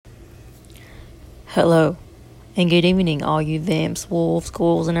Hello, and good evening, all you vamps, wolves,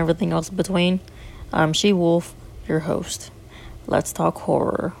 ghouls, and everything else in between. I'm She-Wolf, your host. Let's talk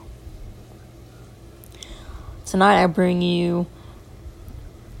horror. Tonight I bring you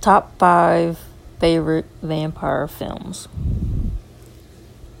top 5 favorite vampire films.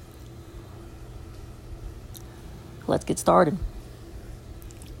 Let's get started.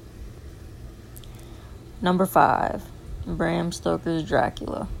 Number 5, Bram Stoker's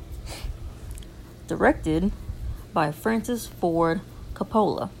Dracula. Directed by Francis Ford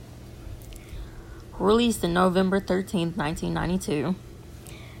Coppola. Released in November 13th, 1992.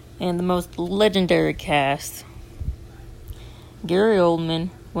 And the most legendary cast: Gary Oldman,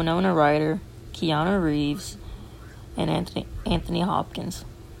 Winona Ryder, Keanu Reeves, and Anthony Hopkins.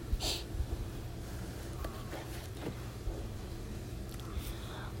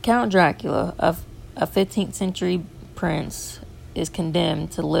 Count Dracula, a 15th century prince, is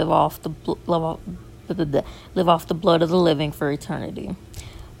condemned to live off the blood of the living for eternity.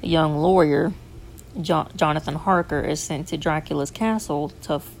 A young lawyer, Jonathan Harker, is sent to Dracula's castle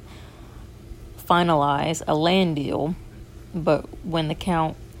to finalize a land deal, but when the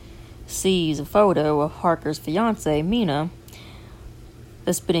Count sees a photo of Harker's fiancée, Mina,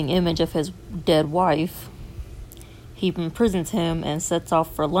 the spitting image of his dead wife, he imprisons him and sets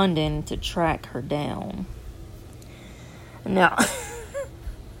off for London to track her down. Now,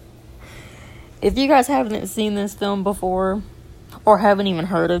 if you guys haven't seen this film before, or haven't even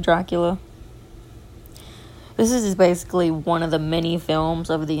heard of Dracula, this is basically one of the many films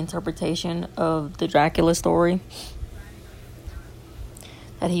of the interpretation of the Dracula story.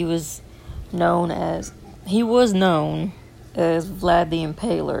 That he was known as Vlad the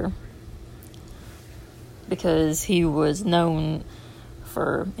Impaler, because he was known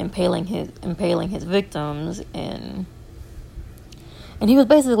for impaling his victims, and he was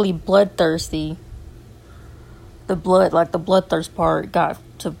basically bloodthirsty. The bloodthirst part got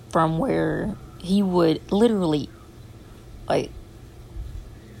to from where he would literally like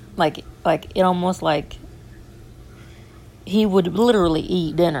it almost like he would literally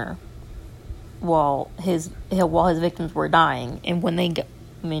eat dinner while his victims were dying, and when he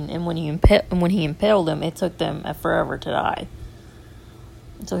impaled them, it took them forever to die.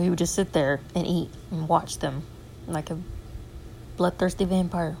 So he would just sit there and eat and watch them like a bloodthirsty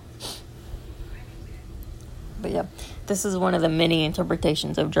vampire. But yeah, this is one of the many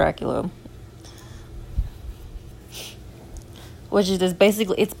interpretations of Dracula, which is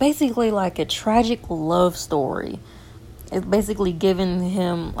basically like a tragic love story. It's basically giving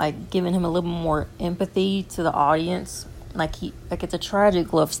him a little more empathy to the audience. Like it's a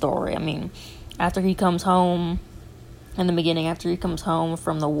tragic love story. I mean, after he comes home from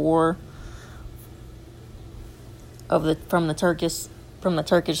the war from the Turkish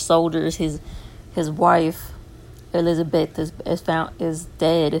soldiers, his wife Elizabeth is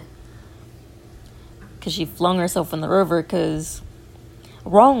dead because she flung herself in the river, because a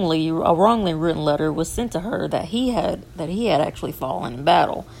wrongly written letter was sent to her that he had actually fallen in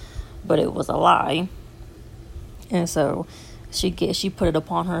battle, but it was a lie. And so she put it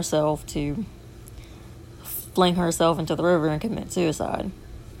upon herself to fling herself into the river and commit suicide,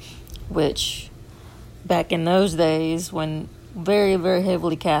 which back in those days, when very, very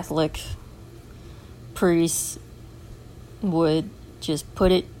heavily Catholic priests would just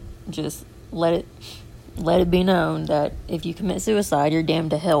let it be known that if you commit suicide, you're damned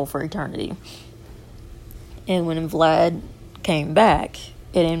to hell for eternity. And when Vlad came back,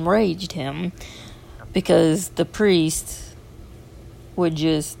 it enraged him, because the priest would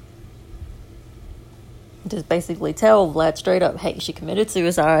just basically tell Vlad straight up, hey, she committed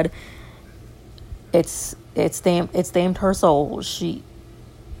suicide. It's damned her soul. She's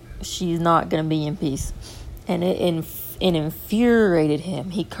not gonna be in peace. And it infuriated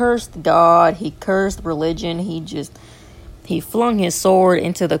him. He cursed God. He cursed religion. He flung his sword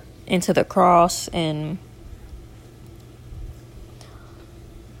into the cross, and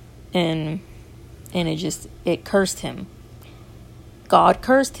it cursed him. God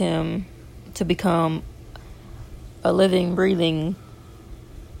cursed him to become a living, breathing,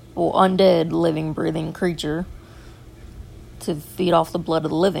 or undead, living, breathing creature to feed off the blood of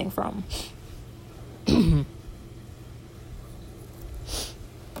the living from.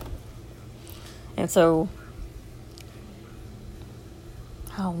 And so,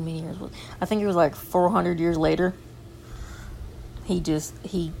 how many years was it? I think it was like 400 years later. He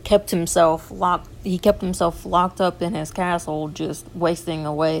kept himself locked up in his castle, just wasting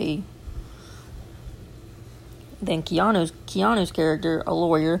away. Then Keanu's character, a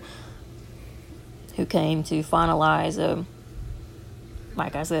lawyer who came to finalize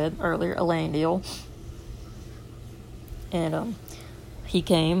like I said earlier, Elaine Deal. And he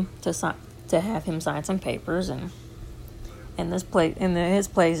came to have him sign some papers, and his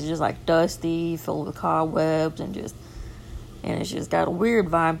place is just like dusty, filled with cobwebs, and it's just got a weird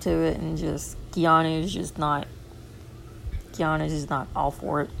vibe to it, and just Keanu is just not all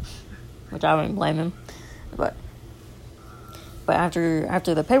for it, which I wouldn't blame him. But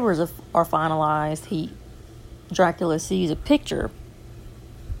after the papers are finalized, Dracula sees a picture.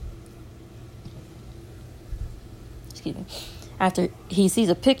 Excuse me. After he sees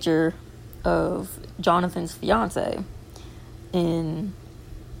a picture of Jonathan's fiance, and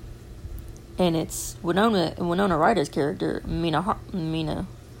it's Winona Ryder's character, Mina,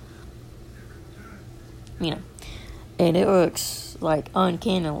 and it looks like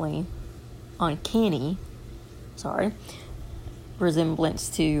uncanny resemblance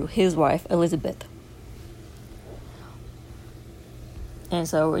to his wife Elizabeth. And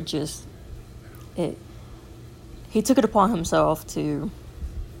so he took it upon himself to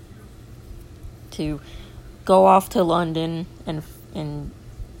go off to London and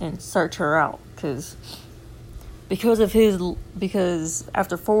search her out, because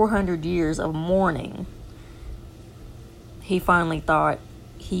after 400 years of mourning, he finally thought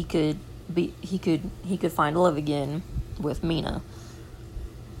he could find love again with Mina,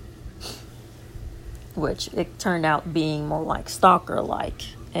 which it turned out being more like stalker-like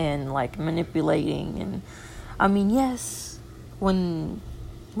and like manipulating. And I mean, yes, when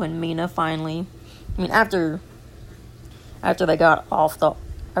Mina finally, after they got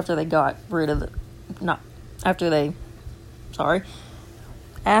after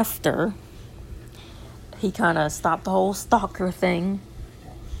he kind of stopped the whole stalker thing,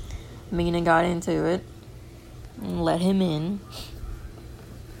 Mina got into it and let him in,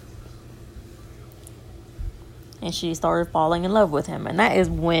 and she started falling in love with him. And that is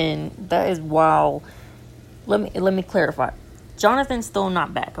while, let me clarify, Jonathan's still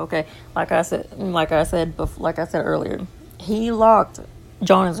not back, okay? Like I said earlier, he locked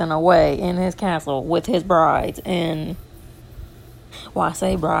Jonathan away in his castle with his brides, and I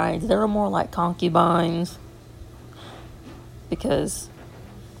say brides, they were more like concubines, because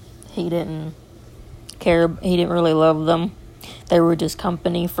he didn't really love them. They were just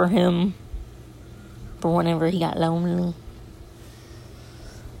company for him for whenever he got lonely.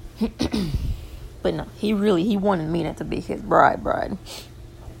 But no, he wanted Mina to be his bride.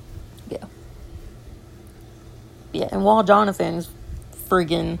 Yeah, and while Jonathan's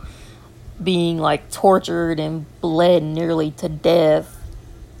friggin' being like tortured and bled nearly to death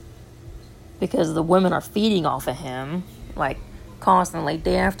because the women are feeding off of him, like constantly,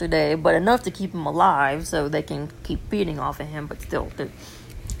 day after day, but enough to keep him alive so they can keep feeding off of him, but still.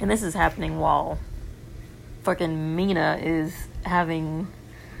 And this is happening while fucking Mina is having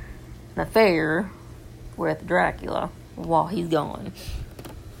an affair with Dracula while he's gone.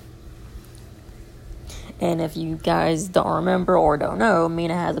 And if you guys don't remember or don't know,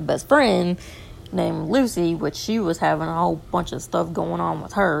 Mina has a best friend named Lucy, which she was having a whole bunch of stuff going on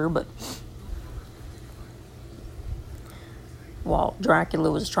with her, but while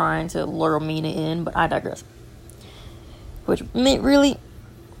Dracula was trying to lure Mina in, but I digress. Which, really,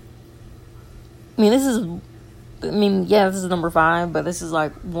 this is number 5, but this is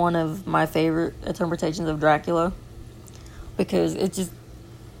like one of my favorite interpretations of Dracula, because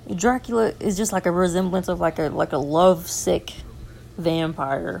Dracula is just like a resemblance of like a lovesick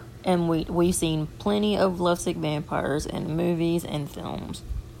vampire, and we've seen plenty of lovesick vampires in movies and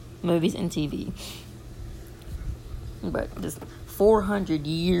TV. But just 400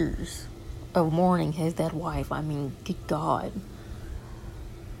 years of mourning his dead wife. Good God.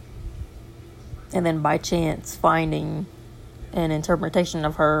 And then by chance finding an interpretation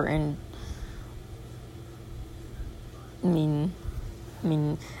of her, and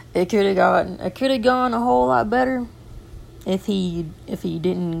it could have gone a whole lot better if he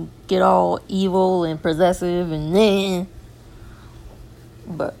didn't get all evil and possessive and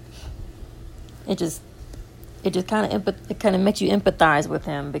but it just kind of makes you empathize with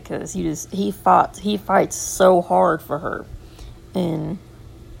him, because he fights so hard for her, and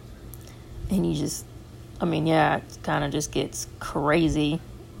he just, it kind of just gets crazy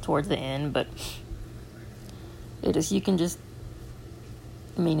towards the end, but it's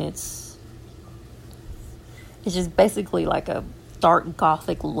just basically like a dark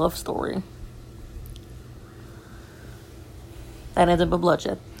gothic love story that ends up with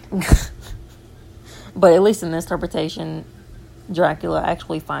bloodshed. But at least in this interpretation, Dracula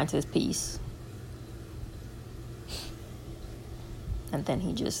actually finds his peace, and then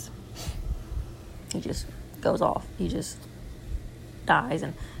he just goes off. He just dies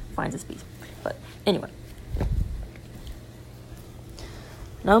and finds his peace. But anyway.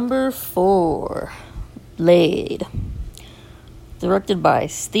 Number 4, Blade. Directed by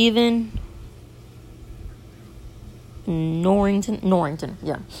Stephen Norrington,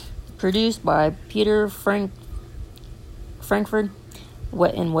 yeah. Produced by Peter Frankfurt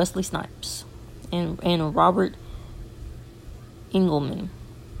and Wesley Snipes. And Robert Engelman.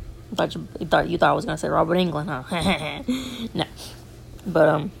 You thought I was going to say Robert Englund, huh? No.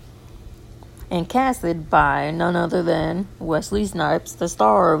 But, and casted by none other than Wesley Snipes, the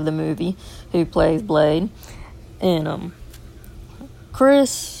star of the movie, who plays Blade, and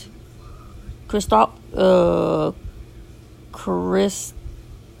Christopherson.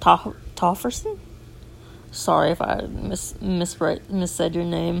 Sorry if I missaid your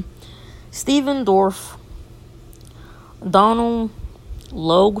name. Stephen Dorff, Donald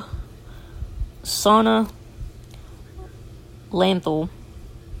Logue, Sana Lathan,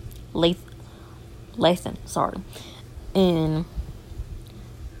 sorry, and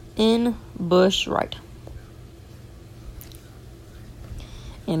in Bush Wright.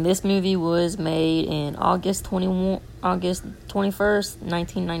 And this movie was made in August 21st,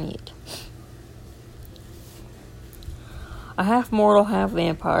 1998. A half-mortal,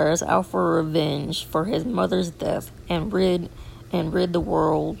 half-vampire is out for revenge for his mother's death and tries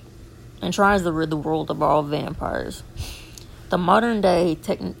to rid the world of all vampires. The modern-day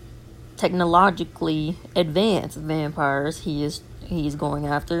technologically advanced vampires he's going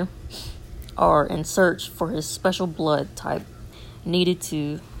after are in search for his special blood type needed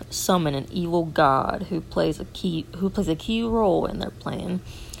to summon an evil god who plays a key role in their plan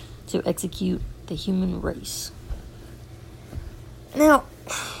to execute the human race. Now,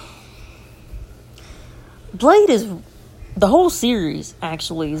 Blade is the whole series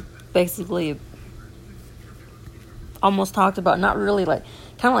actually is basically almost talked about, not really like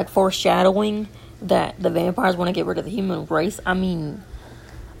kind of like foreshadowing that the vampires want to get rid of the human race. I mean,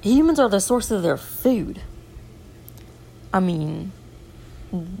 humans are the source of their food. I mean,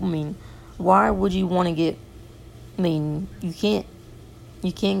 why would you want to get? I mean, you can't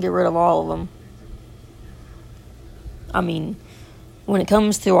get rid of all of them. I mean, when it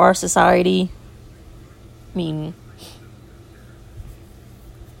comes to our society, what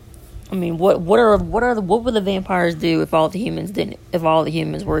would the vampires do if all the humans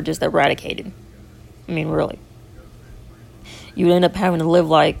were just eradicated? I mean, really, you would end up having to live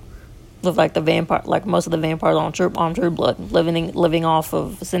like the vampire, like most of the vampires on True Blood, living off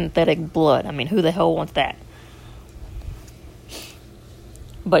of synthetic blood. I mean, who the hell wants that?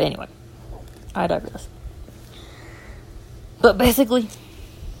 But anyway, I digress. But basically,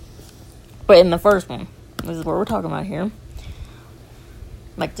 in the first one, this is what we're talking about here.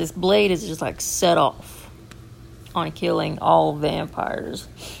 Like, this Blade is just like set off on killing all vampires.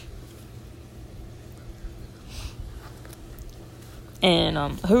 And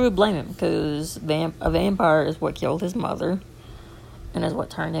who would blame him? Because a vampire is what killed his mother, and is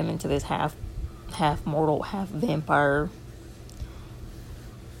what turned him into this half mortal, half vampire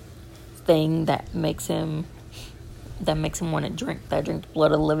thing that makes him want to drink the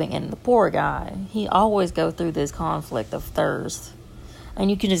blood of the living. And the poor guy, he always goes through this conflict of thirst, and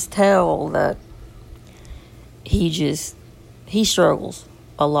you can just tell that he struggles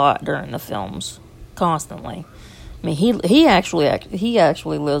a lot during the films, constantly. I mean, he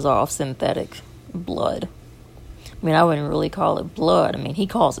actually lives off synthetic blood. I mean, I wouldn't really call it blood. I mean, he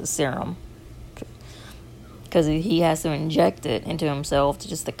calls it serum, because he has to inject it into himself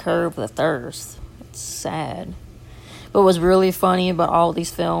to curb the thirst. It's sad. But what's really funny about all these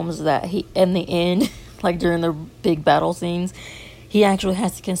films is that he, in the end, like during the big battle scenes, he actually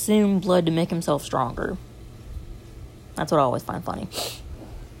has to consume blood to make himself stronger. That's what I always find funny.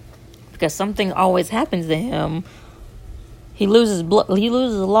 Because something always happens to him. He loses blood. He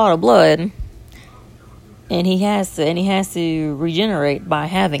loses a lot of blood, and he has to regenerate by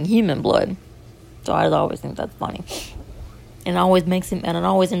having human blood. So I always think that's funny, and it always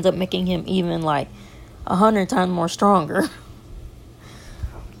ends up making him even like 100 times more stronger.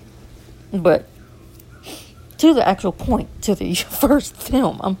 But to the actual point, to the first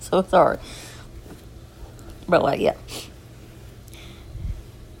film, I'm so sorry, but yeah.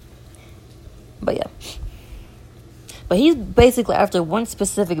 But he's basically after one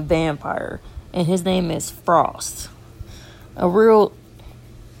specific vampire, and his name is Frost.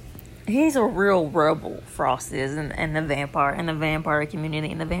 He's a real rebel, Frost is, in the vampire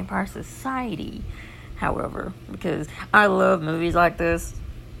community, and the vampire society. However, because I love movies like this,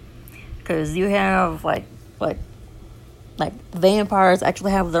 because you have like Like, vampires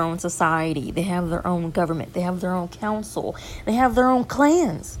actually have their own society. They have their own government. They have their own council. They have their own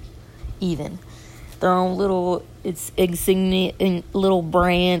clans, even. Their own little, insignia, little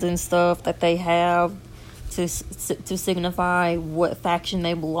brands and stuff that they have to signify what faction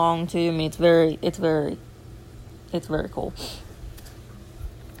they belong to. I mean, it's very cool.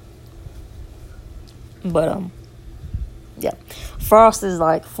 But, yeah. Frost is,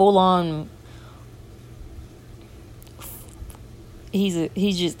 like, full on. He's a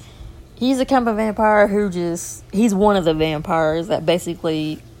kind of vampire who he's one of the vampires that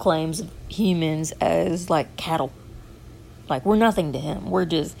basically claims humans as, like, cattle. Like, we're nothing to him. We're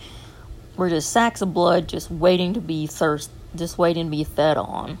just sacks of blood just waiting to be fed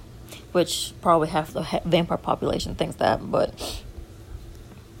on. Which probably half the vampire population thinks that, but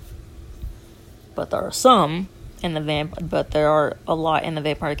there are some but there are a lot in the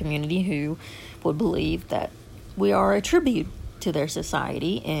vampire community who would believe that we are a tribute to their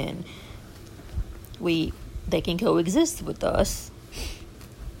society, and they can coexist with us.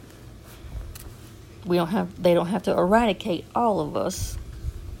 They don't have to eradicate all of us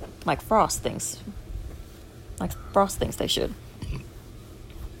like Frost thinks they should.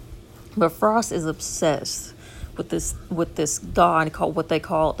 But Frost is obsessed with this god called, what they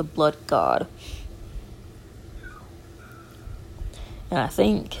call, the Blood God. And I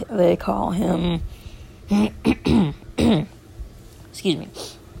think they call him excuse me.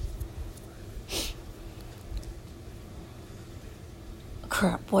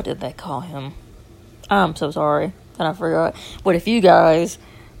 Crap, what did they call him? I'm so sorry that I forgot. But if you guys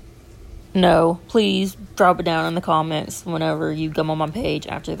know, please drop it down in the comments whenever you come on my page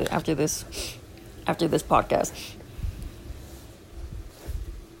after this podcast.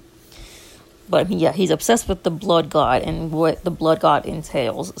 But yeah, he's obsessed with the Blood God and what the Blood God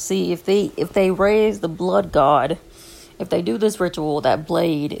entails. See, if they raise the Blood God, if they do this ritual that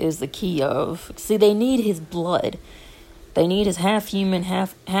Blade is the key of, see, they need his blood. They need his half human,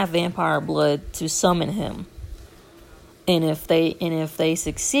 half vampire blood to summon him. And if they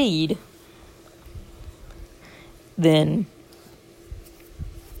succeed, then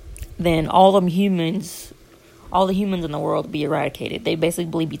all the humans in the world would be eradicated. They'd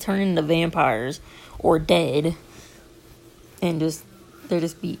basically be turned into vampires or dead, and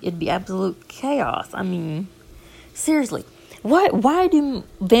it'd be absolute chaos. I mean, seriously, why do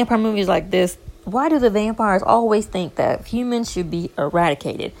vampire movies like this? Why do the vampires always think that humans should be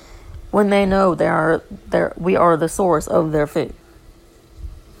eradicated when they know we are the source of their food?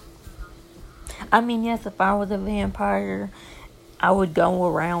 I mean, yes, if I was a vampire, I would go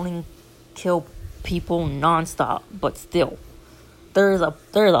around and kill people nonstop, but still, there's a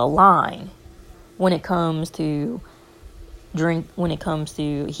line when it comes to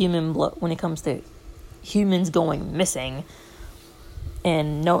human blood, when it comes to humans going missing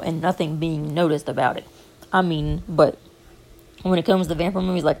and nothing being noticed about it. I mean, but when it comes to vampire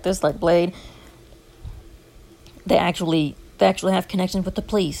movies like this, like Blade, they actually have connections with the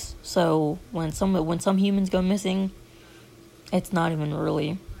police. So when some humans go missing, it's not even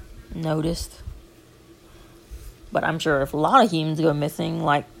really noticed. But I'm sure if a lot of humans go missing,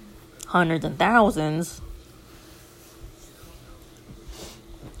 like hundreds and thousands,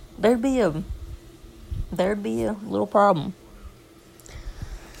 there'd be a little problem.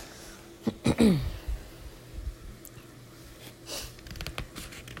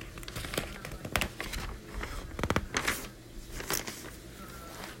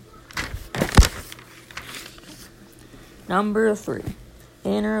 Number 3,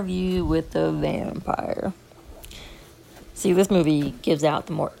 Interview with the Vampire. See, this movie gives out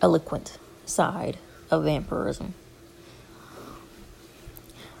the more eloquent side of vampirism.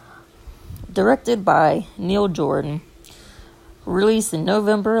 Directed by Neil Jordan, released in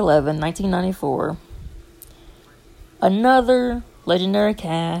November 11, 1994. Another legendary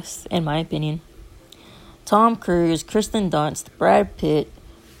cast, in my opinion. Tom Cruise, Kirsten Dunst, Brad Pitt,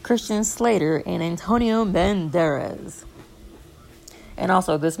 Christian Slater, and Antonio Banderas. And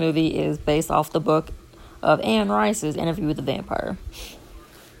also, this movie is based off the book of Anne Rice's Interview with the Vampire.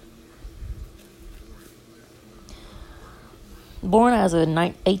 Born as a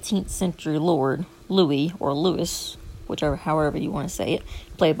 18th century lord, Louis, or Louis, however you want to say it,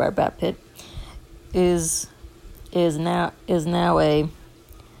 played by Brad Pitt, is now a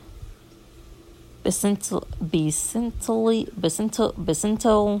Bicentile,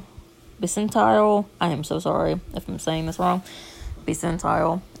 I am so sorry if I'm saying this wrong,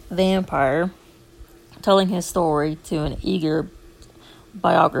 Bicentile vampire, telling his story to an eager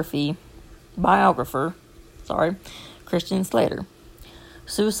biographer, Christian Slater.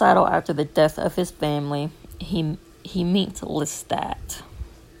 Suicidal after the death of his family, he he meets Lestat,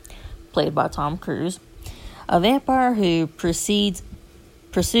 played by Tom Cruise, a vampire who persuades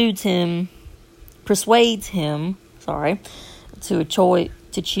him, to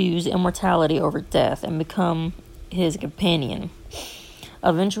choose immortality over death and become his companion.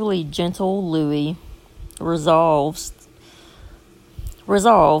 Eventually, gentle Louis resolves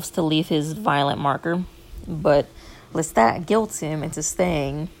to leave his violent marker, but Lestat guilts him into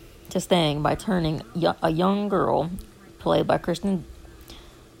staying by turning a young girl, played by Kristen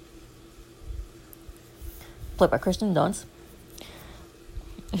Dunst,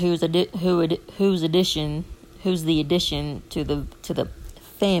 who's the addition to the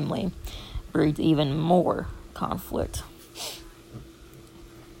family, breeds even more conflict.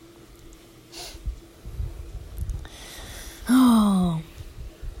 Oh,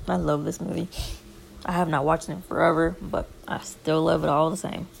 I love this movie. I have not watched it in forever, but I still love it all the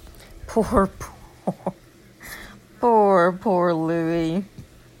same. Poor Louis.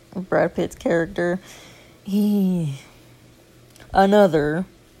 Brad Pitt's character. Another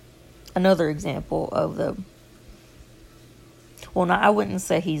example of the... Well, no, I wouldn't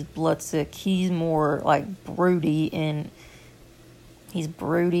say he's bloodsick. He's more like broody, and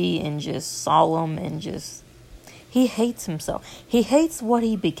just solemn, and just... He hates himself. He hates what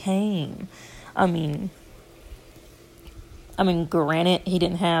he became. I mean, granted, he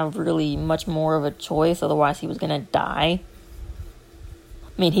didn't have really much more of a choice, otherwise he was gonna die.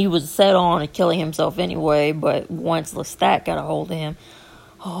 I mean, he was set on killing himself anyway, but once Lestat got a hold of him...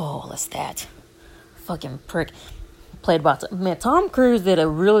 Oh, Lestat. Fucking prick. Played by... Man, Tom Cruise did a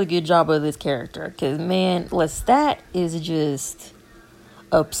really good job of this character. Because, man, Lestat is just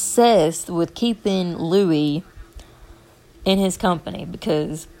obsessed with keeping Louis in his company.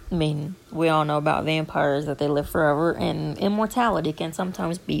 Because, I mean, we all know about vampires, that they live forever. And immortality can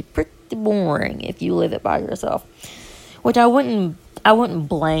sometimes be pretty boring if you live it by yourself. Which I wouldn't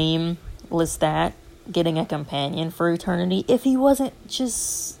blame Lestat getting a companion for eternity if he wasn't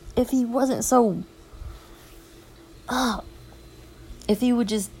so... if he would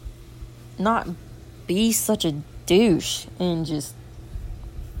just not be such a douche and just...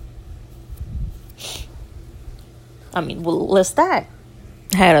 I mean, well, Lestat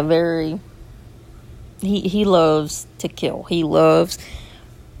had a very... He loves to kill. He loves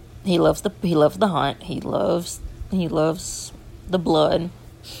the hunt. He loves the blood.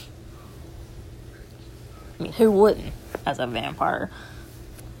 I mean, who wouldn't as a vampire?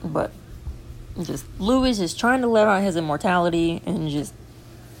 But just Louis is trying to let out his immortality,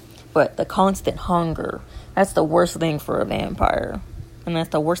 but the constant hunger, that's the worst thing for a vampire. And that's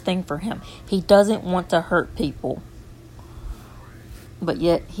the worst thing for him. He doesn't want to hurt people. But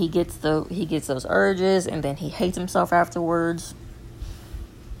yet he gets those urges, and then he hates himself afterwards.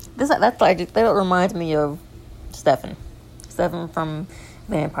 That reminds me of Stefan from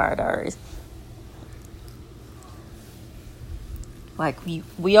Vampire Diaries. Like,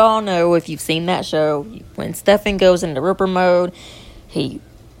 we all know, if you've seen that show, when Stefan goes into Ripper mode, he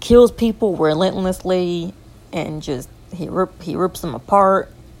kills people relentlessly, and just he rips them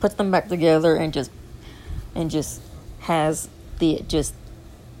apart, puts them back together, and just has the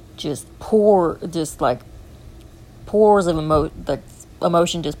pours of the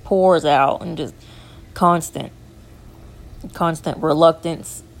emotion just pours out, and just constant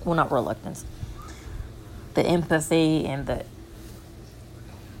reluctance. Well, not reluctance. The empathy and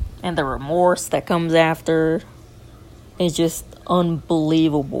the remorse that comes after is just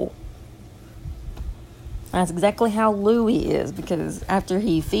unbelievable. That's exactly how Louis is, because after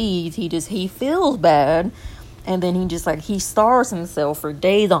he feeds, he feels bad, and then he starves himself for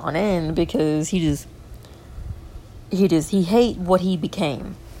days on end, because he hates what he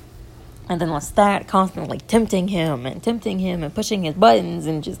became. And then Lestat constantly tempting him and pushing his buttons,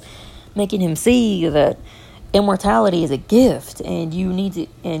 and just making him see that immortality is a gift, and you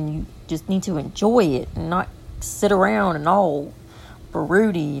just need to enjoy it, and not sit around and all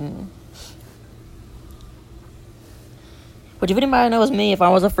broody. Which, if anybody knows me, if I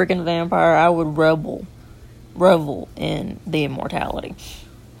was a freaking vampire, I would revel in the immortality.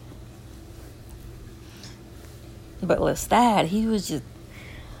 But Lestat, he was just...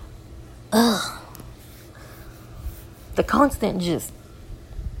 The constant just...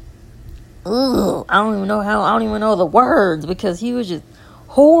 I don't even know the words, because he was just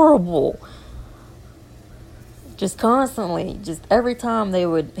horrible. Just constantly, just every time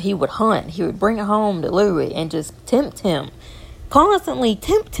he would hunt, he would bring it home to Louis and just constantly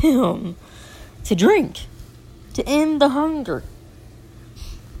tempt him to drink, to end the hunger.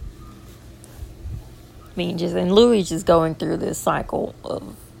 I mean, and Louis just going through this cycle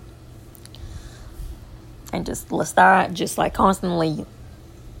And just Lestat just like constantly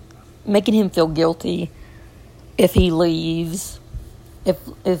making him feel guilty if he leaves.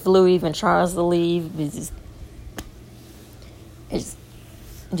 If Louis even tries to leave, it's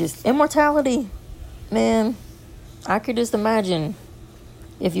just immortality. Man, I could just imagine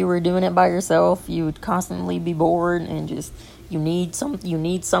if you were doing it by yourself, you would constantly be bored and just you need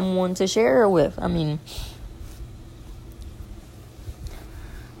someone to share it with. I mean,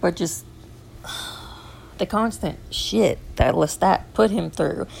 but just the constant shit that Lestat put him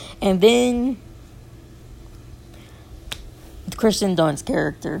through. And then Kirsten Dunst's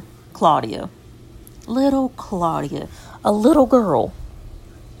character, Claudia. Little Claudia. A little girl.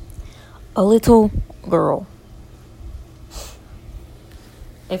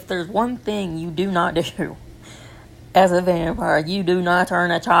 If there's one thing you do not do as a vampire, you do not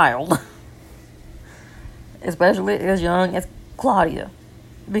turn a child. Especially as young as Claudia.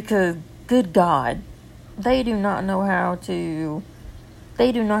 Because, good God, they do not know how to...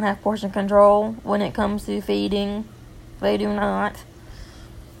 They do not have portion control when it comes to feeding. They do not.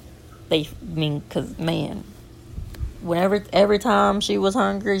 Because, man, every time she was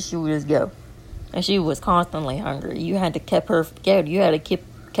hungry, she would just go. And she was constantly hungry. You had to keep her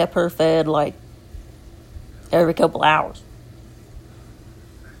fed, like, every couple hours.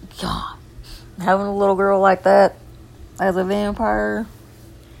 God. Having a little girl like that as a vampire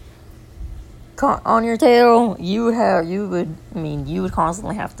on your tail, you would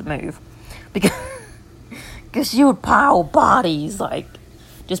constantly have to move. Because she would pile bodies, like,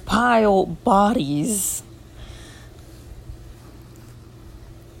 just pile bodies.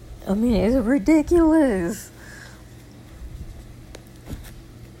 I mean, it's ridiculous.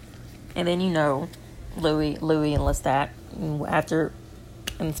 And then, Louis and Lestat,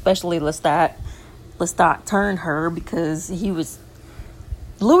 and especially Lestat turned her because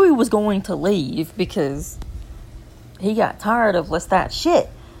Louis was going to leave because he got tired of Lestat's shit.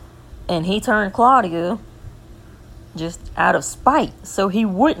 And he turned Claudia just out of spite, so he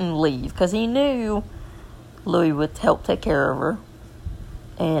wouldn't leave because he knew Louis would help take care of her,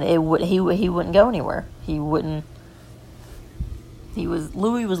 and he wouldn't go anywhere. Louis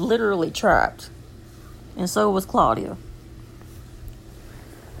was literally trapped, and so was Claudia.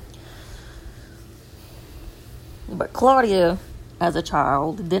 But Claudia, as a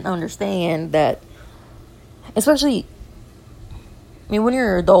child, didn't understand that, especially. When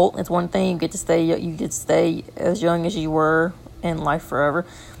you're an adult, it's one thing. You get to stay as young as you were in life forever.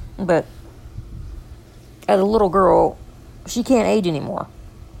 But as a little girl, she can't age anymore.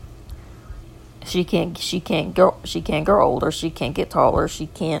 She can't grow older. She can't get taller. She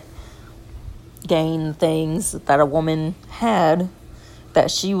can't gain things that a woman had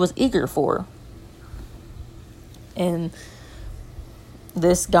that she was eager for. And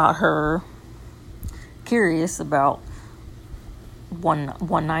this got her curious about.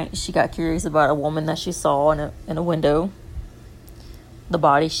 One night, she got curious about a woman that she saw in a window, the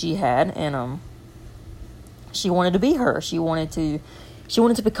body she had, and she wanted to be her. She wanted to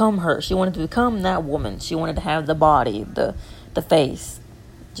become her. She wanted to become that woman. She wanted to have the body, the face,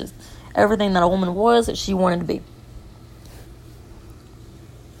 just everything that a woman was. She wanted to be.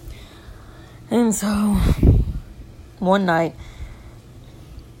 And so, one night,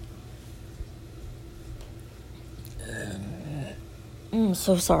 I'm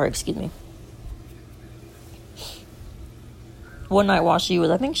so sorry, excuse me. One night while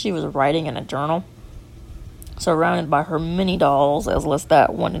I think she was writing in a journal, surrounded by her mini dolls, as Lestat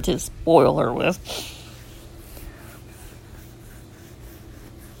wanted to spoil her with.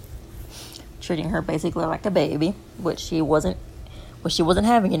 Treating her basically like a baby, which she wasn't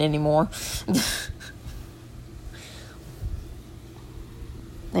having it anymore.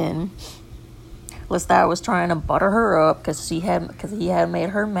 And Lestat was trying to butter her up because he had made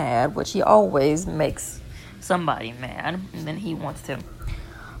her mad, which he always makes somebody mad, and then he wants to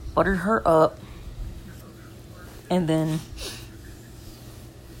butter her up, and then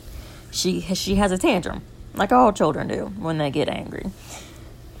she has a tantrum like all children do when they get angry,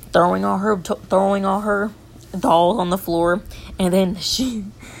 throwing all her dolls on the floor, and then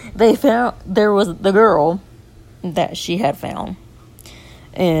they found there was the girl that she had found,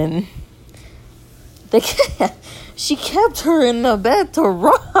 and she kept her in the bed to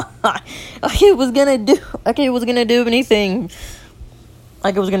rot. Like it was gonna do anything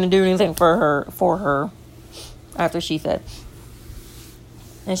for her after she fed.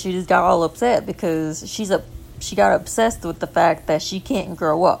 And she just got all upset because she got obsessed with the fact that she can't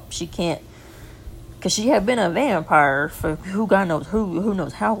grow up. She can't, because she had been a vampire for who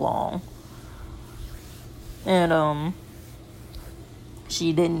knows how long. And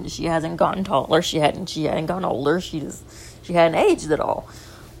She hasn't gotten taller. She hadn't gotten older. She hadn't aged at all.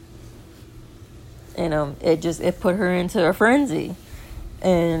 And it put her into a frenzy,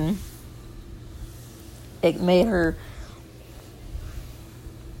 and it made her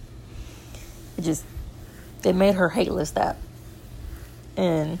hate Lestat.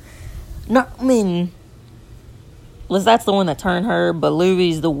 And Lestat's the one that turned her, but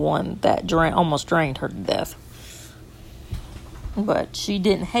Louis's the one that almost drained her to death. But she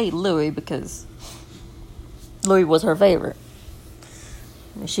didn't hate Louis because Louis was her favorite.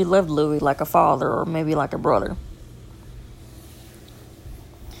 She loved Louis like a father, or maybe like a brother.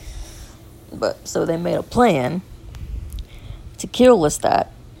 But so they made a plan to kill Lestat,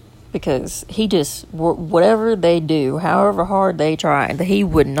 because he just, whatever they do, however hard they tried, he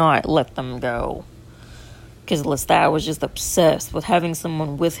would not let them go. Because Lestat was just obsessed with having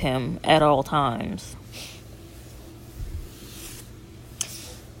someone with him at all times.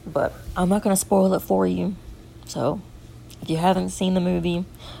 But I'm not going to spoil it for you. So, if you haven't seen the movie,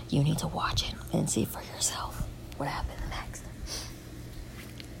 you need to watch it and see for yourself what happened next.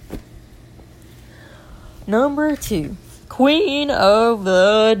 Number 2. Queen of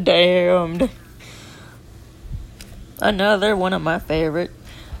the Damned. Another one of my favorite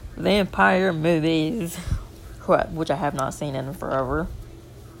vampire movies, which I have not seen in forever,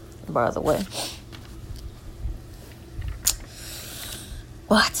 by the way.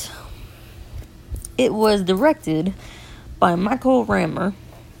 But it was directed by Michael Rammer,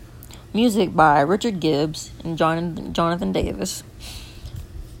 music by Richard Gibbs and Jonathan Davis.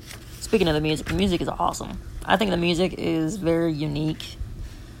 Speaking of the music is awesome. I think the music is very unique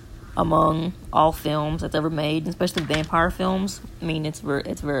among all films that's ever made, especially vampire films. I mean, it's very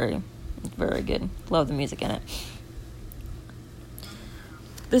good. Love the music in it.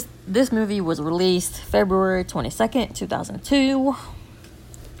 This movie was released February 22nd, 2002.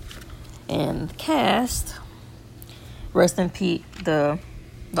 And the cast, rest in peace, the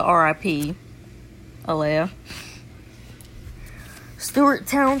R.I.P. Alea, Stuart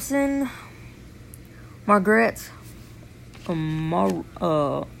Townsend, Margaret Maru.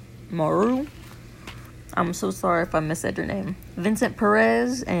 I'm so sorry if I missaid your name. Vincent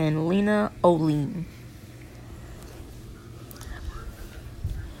Perez and Lena Olin.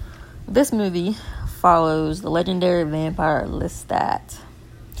 This movie follows the legendary vampire Lestat,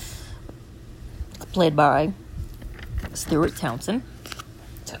 played by Stuart Townsend.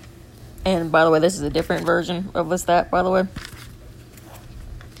 And by the way, this is a different version of Lestat, by the way.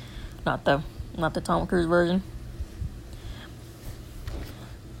 Not the Tom Cruise version.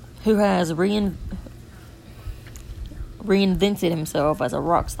 Who has reinvented himself as a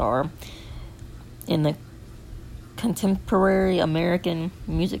rock star in the contemporary American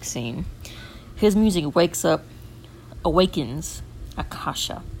music scene. His music awakens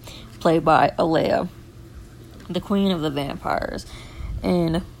Akasha, played by Alea, the queen of the vampires,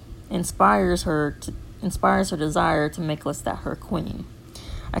 and inspires her desire to make Lestat her queen.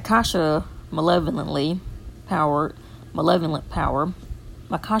 Akasha malevolent power.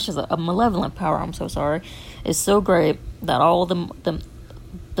 Akasha's a malevolent power. I'm so sorry. Is so great that all the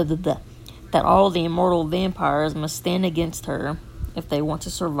immortal vampires must stand against her if they want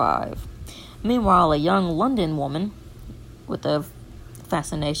to survive. Meanwhile, a young London woman with a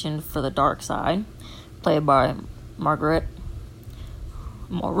fascination for the dark side, played by Margaret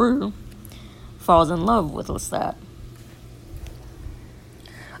Maru, falls in love with Lestat.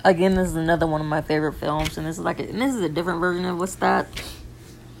 Again, this is another one of my favorite films, and this is a different version of Lestat.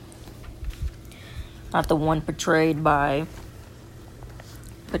 Not the one portrayed by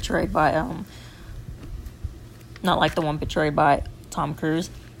not like the one portrayed by Tom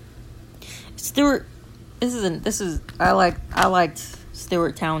Cruise. I liked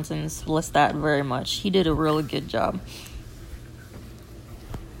Stuart Townsend's Lestat very much. He did a really good job.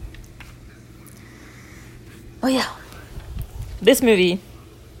 Oh yeah, this movie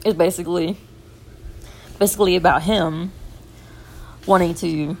is basically about him wanting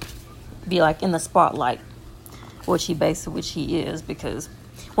to be like in the spotlight, which he is, because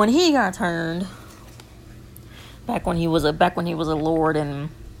when he got turned, back when he was a lord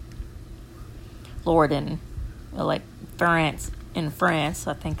in like France,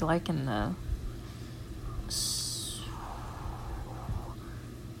 I think, like in the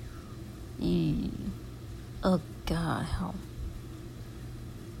oh god,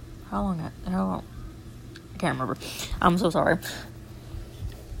 how long I can't remember. I'm so sorry.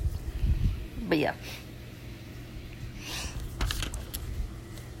 But yeah,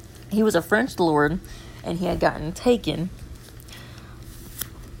 he was a French lord, and he had gotten taken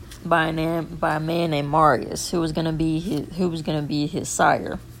by a man named Marius, who was gonna be his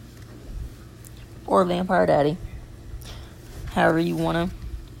sire or vampire daddy, however you want to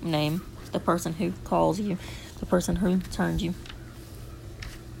name the person who calls you, the person who turned you.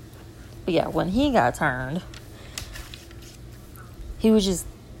 But yeah, when he got turned, he was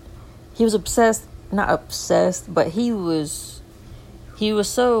obsessed, not obsessed, but it was like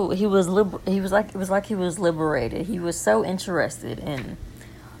he was liberated. He was so interested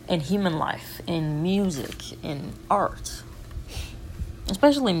in human life, in music, in art,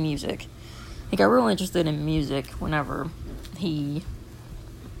 especially music. He got real interested in music whenever he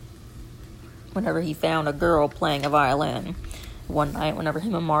found a girl playing a violin one night, whenever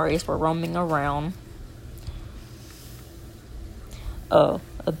him and Marius were roaming around a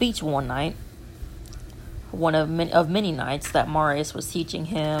beach one night, one of many nights that Marius was teaching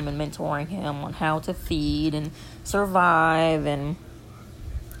him and mentoring him on how to feed and survive and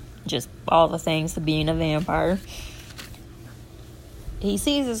just all the things to being a vampire. He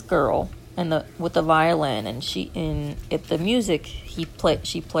sees this girl with the violin, and the music she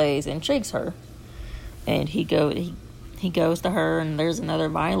plays intrigues her, and he goes to her, and there's another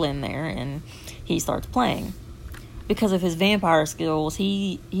violin there, and he starts playing. Because of his vampire skills,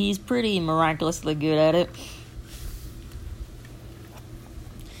 he's pretty miraculously good at it.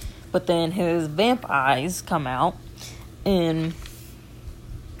 But then his vamp eyes come out, and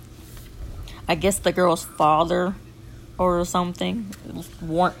I guess the girl's father or something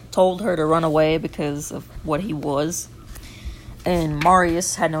told her to run away because of what he was. And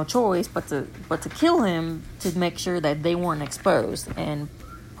Marius had no choice but to kill him to make sure that they weren't exposed. And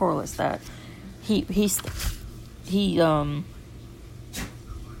poor Lestat, he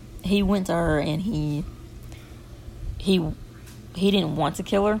went to her, and he didn't want to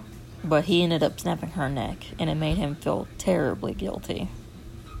kill her, but he ended up snapping her neck, and it made him feel terribly guilty.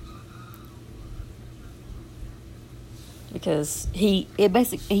 Because he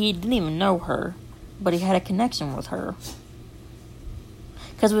didn't even know her, but he had a connection with her.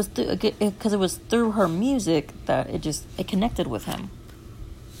 Because it was through her music that it connected with him.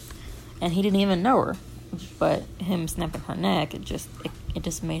 And he didn't even know her, but him snapping her neck, it just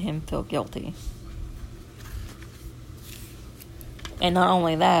made him feel guilty. And not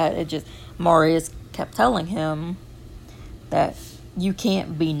only that, Marius kept telling him that you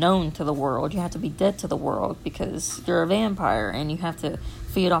can't be known to the world. You have to be dead to the world because you're a vampire and you have to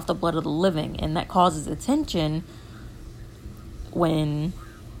feed off the blood of the living. And that causes attention when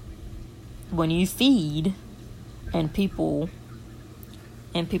you feed and people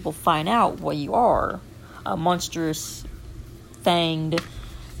find out what you are. A monstrous, fanged,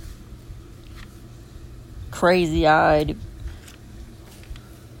 crazy-eyed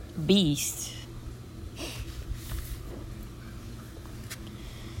beast.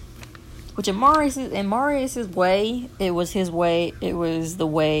 Which in Marius's way, it was the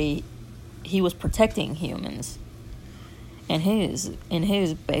way he was protecting humans. In his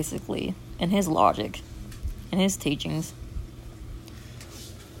logic, in his teachings.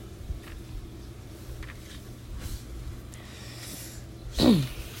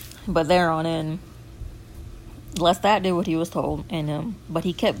 But there on in, Lestat did what he was told, but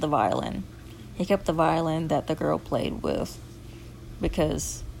he kept the violin. He kept the violin that the girl played with,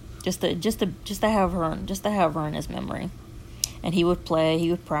 because just to have her in his memory. And he would play, he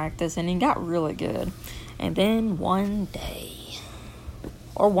would practice, and he got really good. And then one day,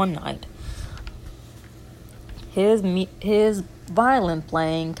 or one night, his violin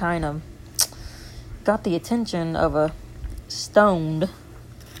playing kind of got the attention of a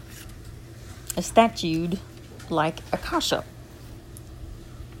statued like Akasha,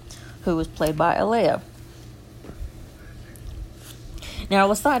 who was played by Alea. Now,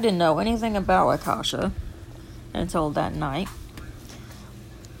 Lestat didn't know anything about Akasha until that night,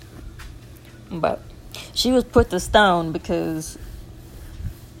 but she was put to stone because,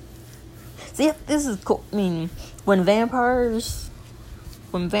 see, this is cool. I mean, when vampires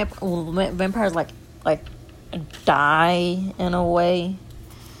like die in a way,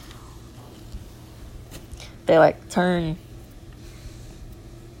 they like turn,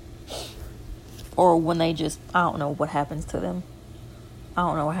 or when they just, I don't know what happens to them. I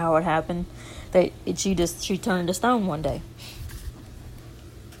don't know how it happened. She turned to stone one day.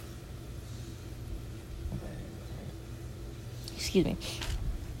 Excuse me.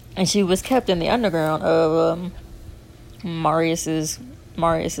 And she was kept in the underground of Marius's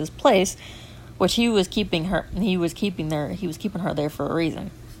place, which he was keeping her there for a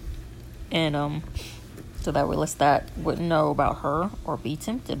reason. And so that Lestat wouldn't know about her or be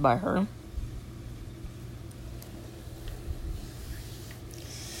tempted by her.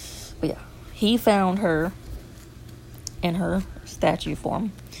 But yeah, he found her in her statue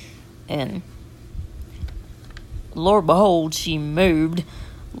form, and Lord behold, she moved.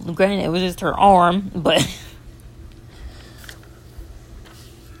 Granted, it was just her arm, but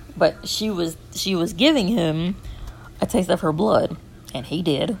she was giving him a taste of her blood, and he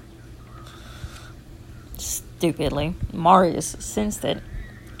did. Stupidly, Marius sensed it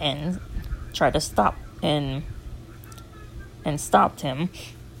and tried to stop and stopped him.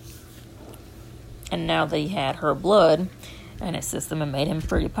 And now they had her blood in his system and made him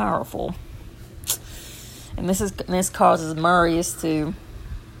pretty powerful. And this causes Marius to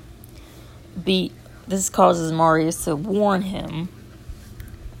warn him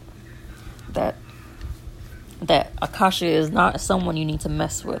that Akasha is not someone you need to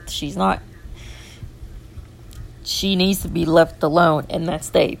mess with. She needs to be left alone in that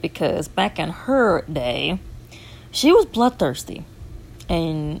state, because back in her day, she was bloodthirsty.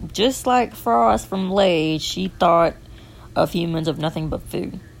 And just like Frost from Blade, she thought of humans of nothing but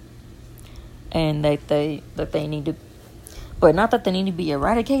food. And that they need to, but not that they need to be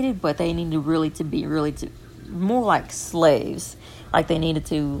eradicated, but they need to be more like slaves. Like they needed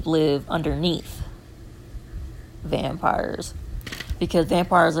to live underneath vampires, because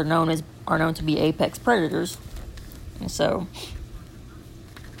vampires are known to be apex predators. And so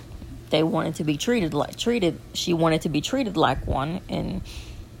she wanted to be treated like one, and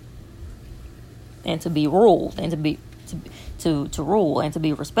to be ruled, and to rule, and to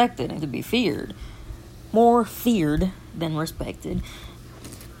be respected, and to be feared. More feared than respected.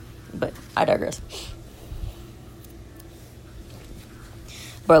 But I digress.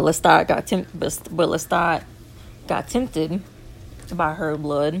 But Lestat got tempted by her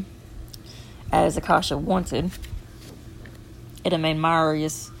blood, as Akasha wanted. It made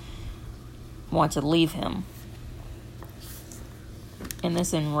Marius want to leave him. And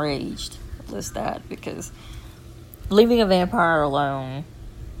this enraged Lestat, because leaving a vampire alone,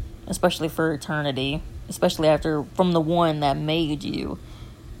 especially for eternity, especially from the one that made you,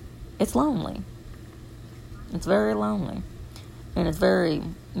 it's lonely. It's very lonely. And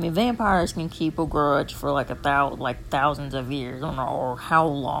vampires can keep a grudge for thousands of years, or how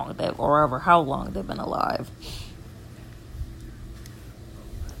long they've been alive.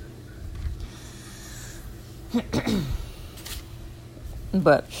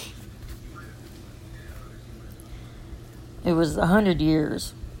 But it was 100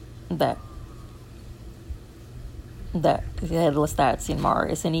 years that he had Lestat seen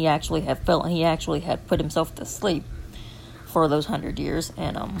Marius, and he actually had put himself to sleep for those 100 years,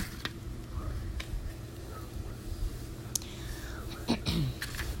 and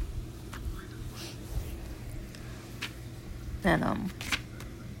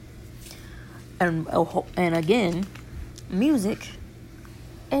and again, music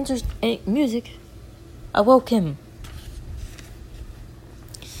awoke him.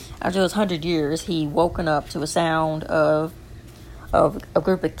 After those 100 years, he woken up to a sound of a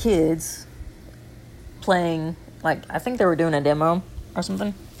group of kids playing, I think they were doing a demo or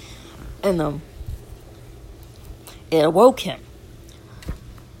something, and it awoke him,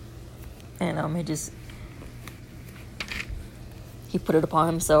 and he put it upon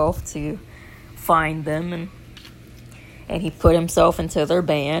himself to find them, and he put himself into their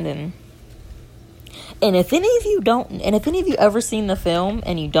band, and if any of you ever seen the film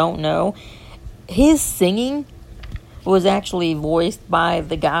and you don't know, his singing was actually voiced by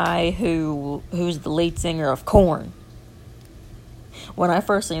the guy who's the lead singer of Korn. When I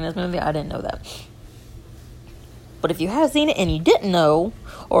first seen this movie, I didn't know that. But if you have seen it and you didn't know,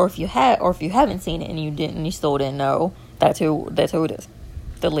 or if you haven't seen it and you still didn't know, that's who it is.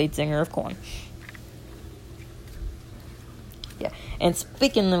 The lead singer of Korn. Yeah. And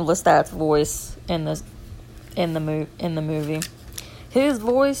speaking of Lestat's voice in the movie, his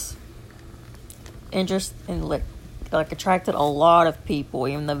voice attracted a lot of people,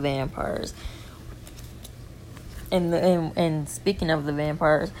 even the vampires. And speaking of the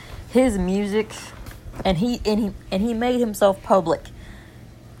vampires, his music, and he made himself public.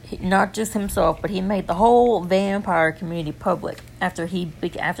 Not just himself, but he made the whole vampire community public after he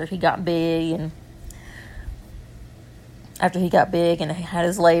got big and had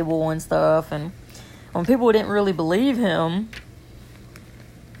his label and stuff. And when people didn't really believe him,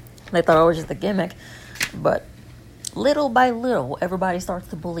 they thought it was just a gimmick. But little by little, everybody starts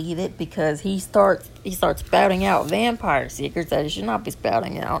to believe it, because he starts spouting out vampire secrets that he should not be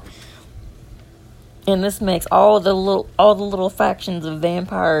spouting out. And this makes all the little factions of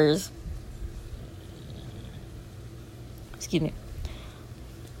vampires,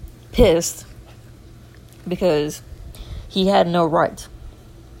 pissed, because he had no right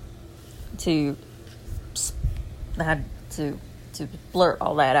to I had to blurt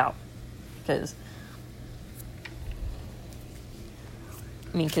all that out because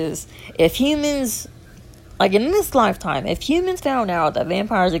if humans, like in this lifetime, if humans found out that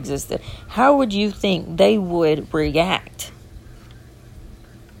vampires existed, how would you think they would react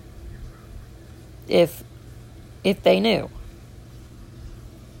if they knew?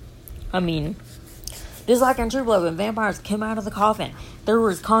 I mean, just like in True Blood, when vampires came out of the coffin, there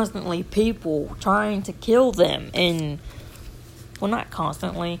was constantly people trying to kill them, and well, not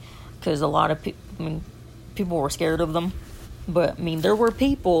constantly, because a lot of people were scared of them. But, there were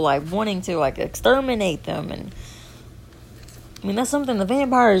people, wanting to, exterminate them. And, that's something the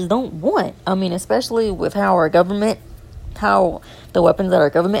vampires don't want. Especially with how the weapons that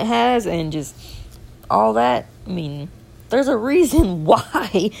our government has and just all that. There's a reason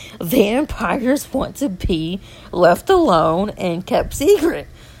why vampires want to be left alone and kept secret.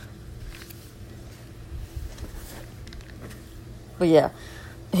 But, yeah.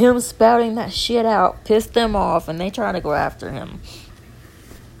 Him spouting that shit out pissed them off, and they try to go after him.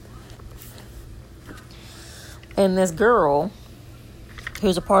 And this girl,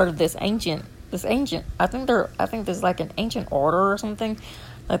 who's a part of this ancient, I think there's like an ancient order or something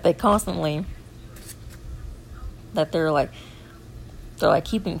that they constantly, that they're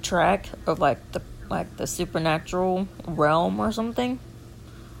keeping track of the supernatural realm or something,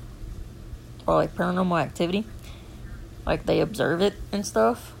 or paranormal activity. They observe it and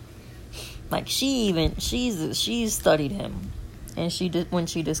stuff. She's studied him, and when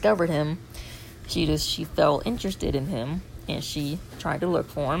she discovered him, she felt interested in him, and she tried to look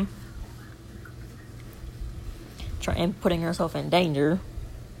for him, and putting herself in danger,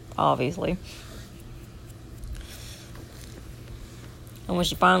 obviously. And when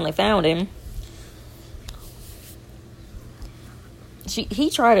she finally found him, he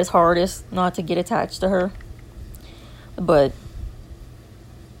tried his hardest not to get attached to her. But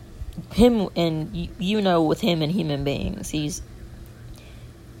him, and with him and human beings, he's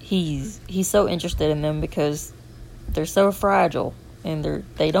so interested in them because they're so fragile and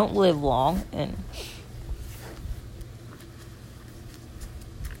they don't live long, and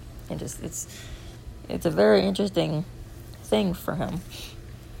just it's a very interesting thing for him.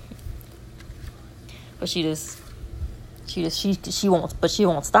 But she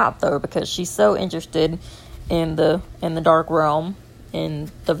won't stop though, because she's so interested in the dark realm,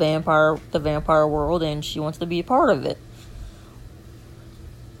 in the vampire world, and she wants to be a part of it.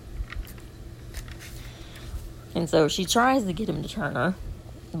 And so she tries to get him to turn her,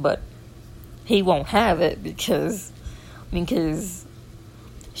 but he won't have it because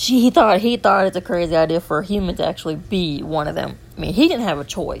he thought it's a crazy idea for a human to actually be one of them. He didn't have a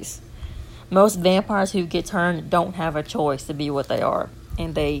choice. Most vampires who get turned don't have a choice to be what they are,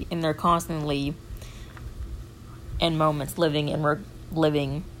 and they're constantly, in moments, living in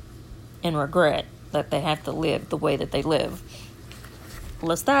regret that they have to live the way that they live.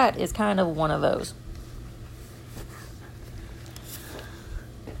 Lestat is kind of one of those.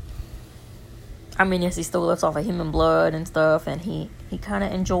 Yes, he still lives off of human blood and stuff, and he kind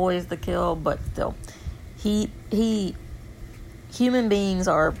of enjoys the kill, but still, human beings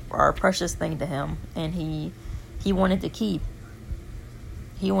are a precious thing to him, and he wanted to keep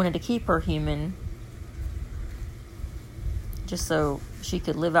her human, just so she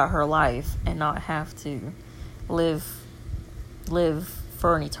could live out her life and not have to live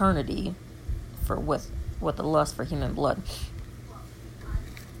for an eternity with the lust for human blood.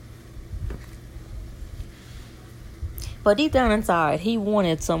 But deep down inside, he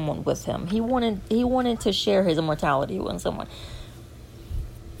wanted someone with him. He wanted to share his immortality with someone.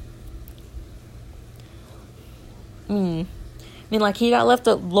 He got left.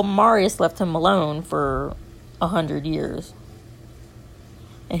 Marius left him alone for 100 years,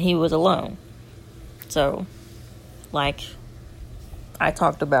 and he was alone. So, like I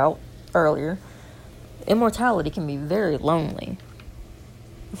talked about earlier, immortality can be very lonely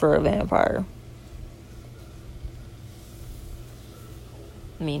for a vampire.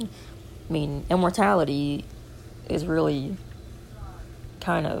 Immortality is really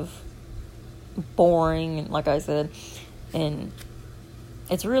kind of boring, like I said, and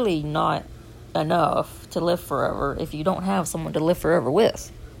it's really not enough to live forever if you don't have someone to live forever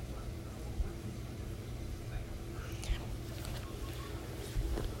with.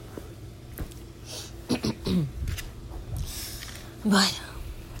 But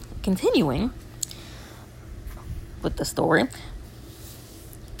continuing with the story,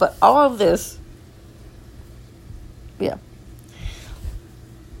 but all of this, yeah.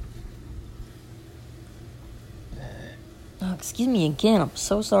 Oh, excuse me again. I'm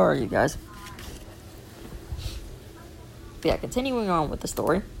so sorry, you guys. yeah, continuing on with the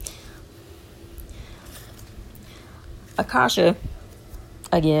story. Akasha,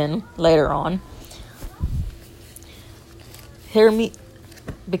 again, later on,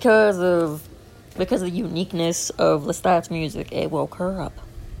 because of the uniqueness of Lestat's music, it woke her up.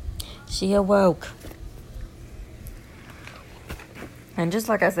 She awoke. And just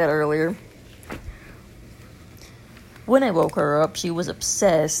like I said earlier, when it woke her up, she was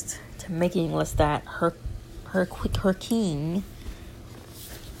obsessed to making Lestat her king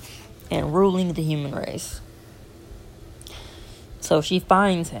and ruling the human race. So she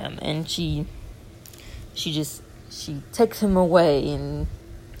finds him and she takes him away and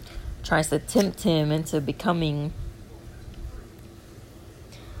tries to tempt him into becoming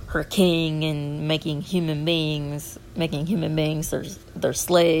her king and making human beings their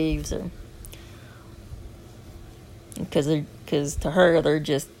slaves, or because to her they're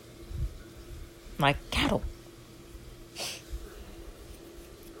just like cattle.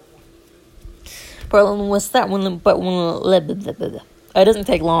 But it doesn't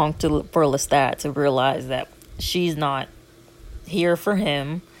take long for Lestat to realize that she's not here for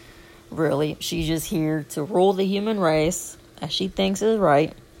him, really. She's just here to rule the human race as she thinks is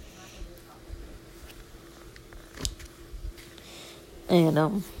right.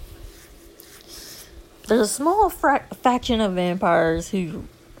 And there's a small faction of vampires who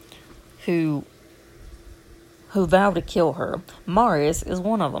vow to kill her. Marius is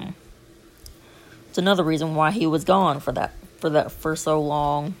one of them. It's another reason why he was gone for so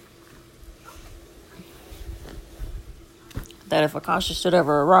long. That if Akasha should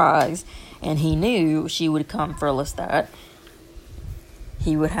ever arise and he knew she would come for Lestat,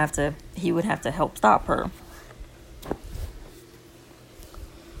 he would have to help stop her.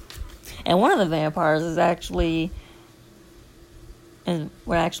 And one of the vampires is actually the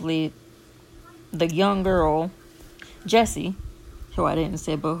young girl, Jessie, who I didn't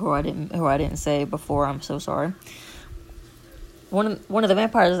say before. I'm so sorry. One of the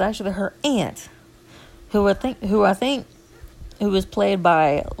vampires is actually her aunt, who I think was played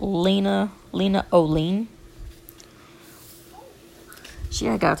by Lena Olin. She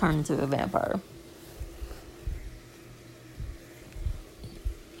had got turned into a vampire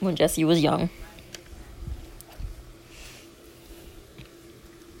when Jessie was young.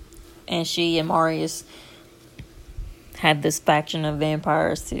 And she and Marius had this faction of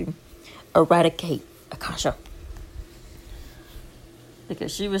vampires to eradicate Akasha,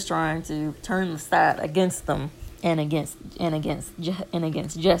 because she was trying to turn Lestat against them and against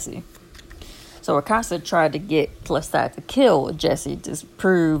Jessie. So Akasha tried to get Lestat to kill Jessie to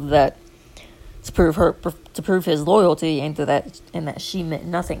prove his loyalty and that she meant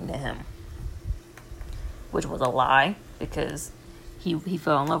nothing to him, which was a lie, because he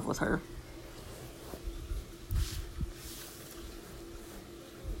fell in love with her.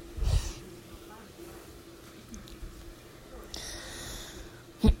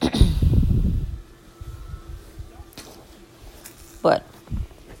 But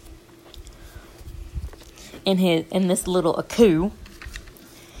in this little coup,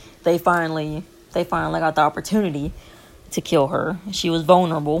 they finally got the opportunity to kill her. She was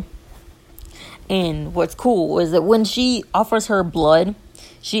vulnerable. And what's cool is that when she offers her blood,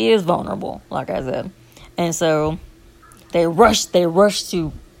 she is vulnerable, like I said. And so they rush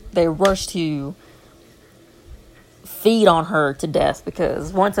to feed on her to death,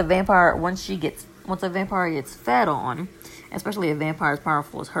 because once a vampire gets fed on, especially a vampire as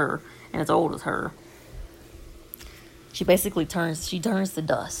powerful as her and as old as her, she basically turns to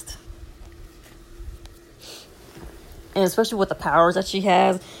dust. And especially with the powers that she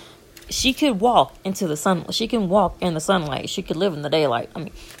has, she could walk into the sun. She can walk in the sunlight. She could live in the daylight. I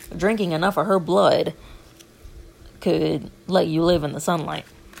mean, drinking enough of her blood could let you live in the sunlight.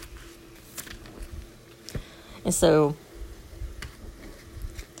 And so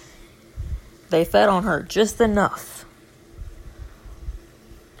they fed on her just enough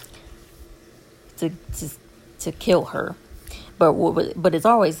to kill her. But it's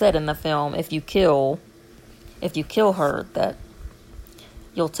always said in the film, if you kill her, that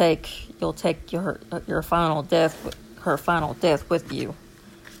you'll take her final death with you.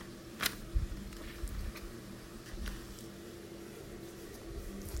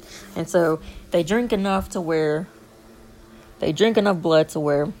 And so they drink enough blood to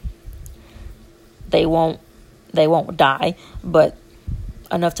where they won't die, but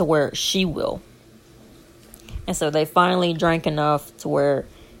enough to where she will. And so they finally drank enough to where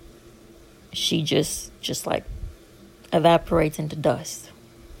she just like evaporates into dust.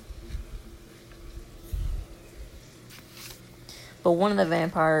 But one of the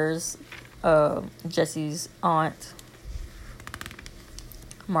vampires, Jessie's aunt,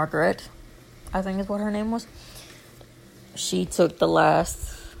 Margaret, I think is what her name was. She took the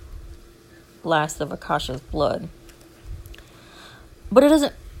last of Akasha's blood. But it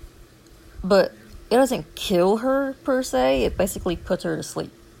doesn't kill her per se. It basically puts her to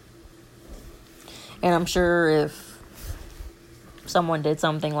sleep. And I'm sure if someone did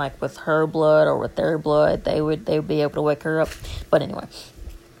something like with her blood or with their blood, they would be able to wake her up. But anyway,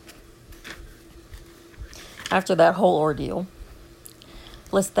 after that whole ordeal,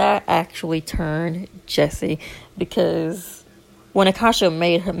 Lestat actually turned Jesse, because when Akasha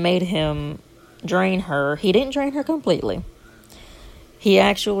made him drain her, he didn't drain her completely. He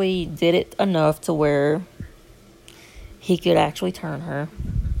actually did it enough to where he could actually turn her.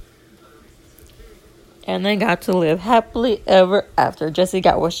 And they got to live happily ever after. Jessie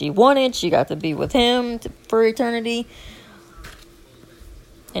got what she wanted. She got to be with him for eternity.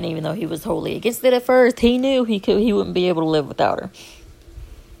 And even though he was totally against it at first, he knew he wouldn't be able to live without her.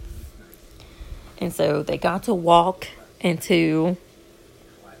 And so they got to walk into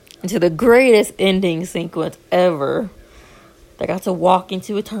the greatest ending sequence ever. They got to walk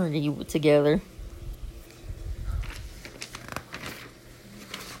into eternity together.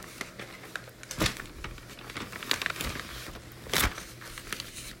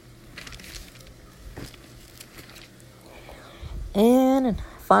 And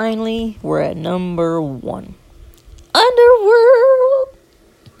finally, we're at number 1. Underworld!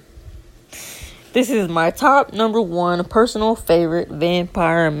 This is my top number 1 personal favorite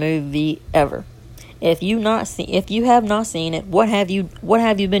vampire movie ever. If you have not seen it, what have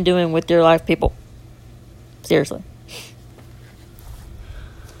you been doing with your life, people? Seriously.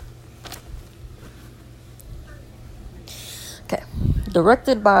 Okay.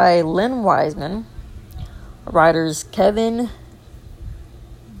 Directed by Len Wiseman. Writers Kevin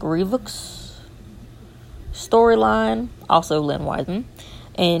Grevioux. Storyline, also Len Wiseman.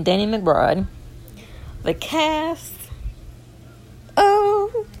 And Danny McBride. The cast.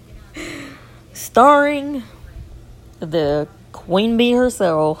 Oh. Starring the Queen Bee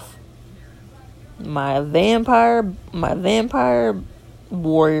herself. My vampire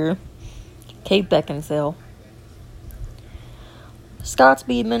warrior, Kate Beckinsale. Scott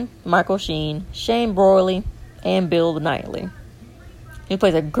Speedman, Michael Sheen, Shane Broyley, and Bill Knightley. He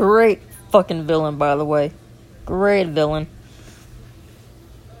plays a great fucking villain, by the way. Great villain.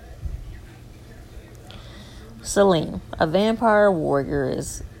 Selene, a vampire warrior,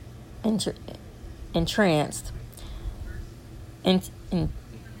 is entranced in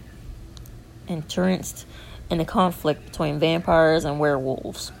a conflict between vampires and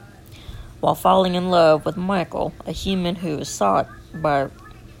werewolves, while falling in love with Michael, a human who is sought by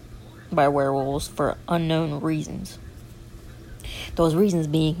werewolves for unknown reasons. Those reasons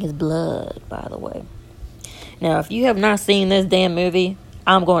being his blood, by the way. Now, if you have not seen this damn movie,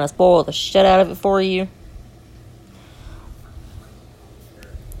 I'm going to spoil the shit out of it for you.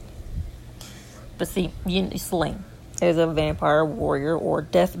 But see, Selene is a vampire warrior, or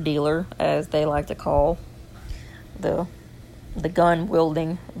death dealer, as they like to call the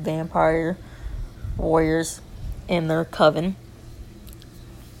gun-wielding vampire warriors in their coven.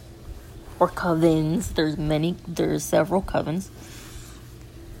 Or covens. There's several covens.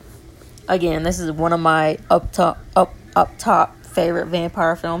 Again, this is one of my up top favorite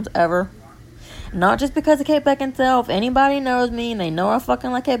vampire films ever. Not just because of Kate Beckinsale. If anybody knows me and they know I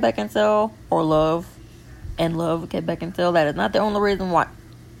fucking like Kate Beckinsale, or love Kate Beckinsale, that is not the only reason why.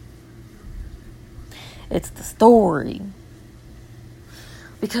 It's the story.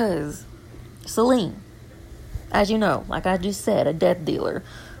 Because Selene, as you know, like I just said, a death dealer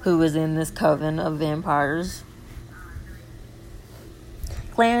who is in this coven of vampires.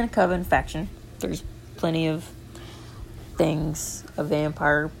 Clan, coven, faction. There's plenty of things a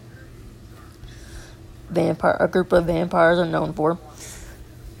group of vampires are known for.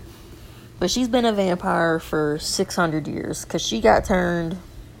 But she's been a vampire for 600 years, because she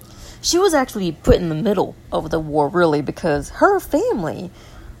was actually put in the middle of the war, really, because her family,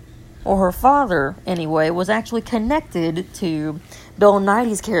 or her father anyway, was actually connected to Bill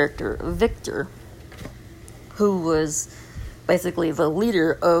Nighy's character, Victor, who was basically the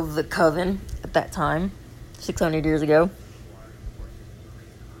leader of the coven at that time, 600 years ago.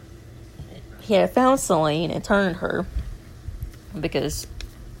 He had found Selene and turned her because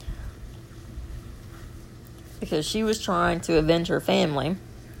she was trying to avenge her family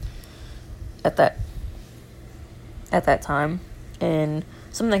at that time, and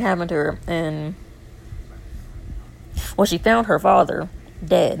something happened to her, and she found her father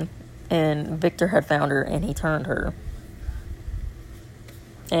dead, and Victor had found her, and he turned her,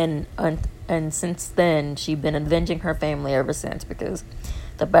 and since then she'd been avenging her family ever since, because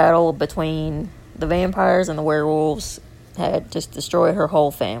the battle between the vampires and the werewolves had just destroyed her whole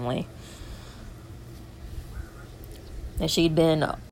family. And she'd been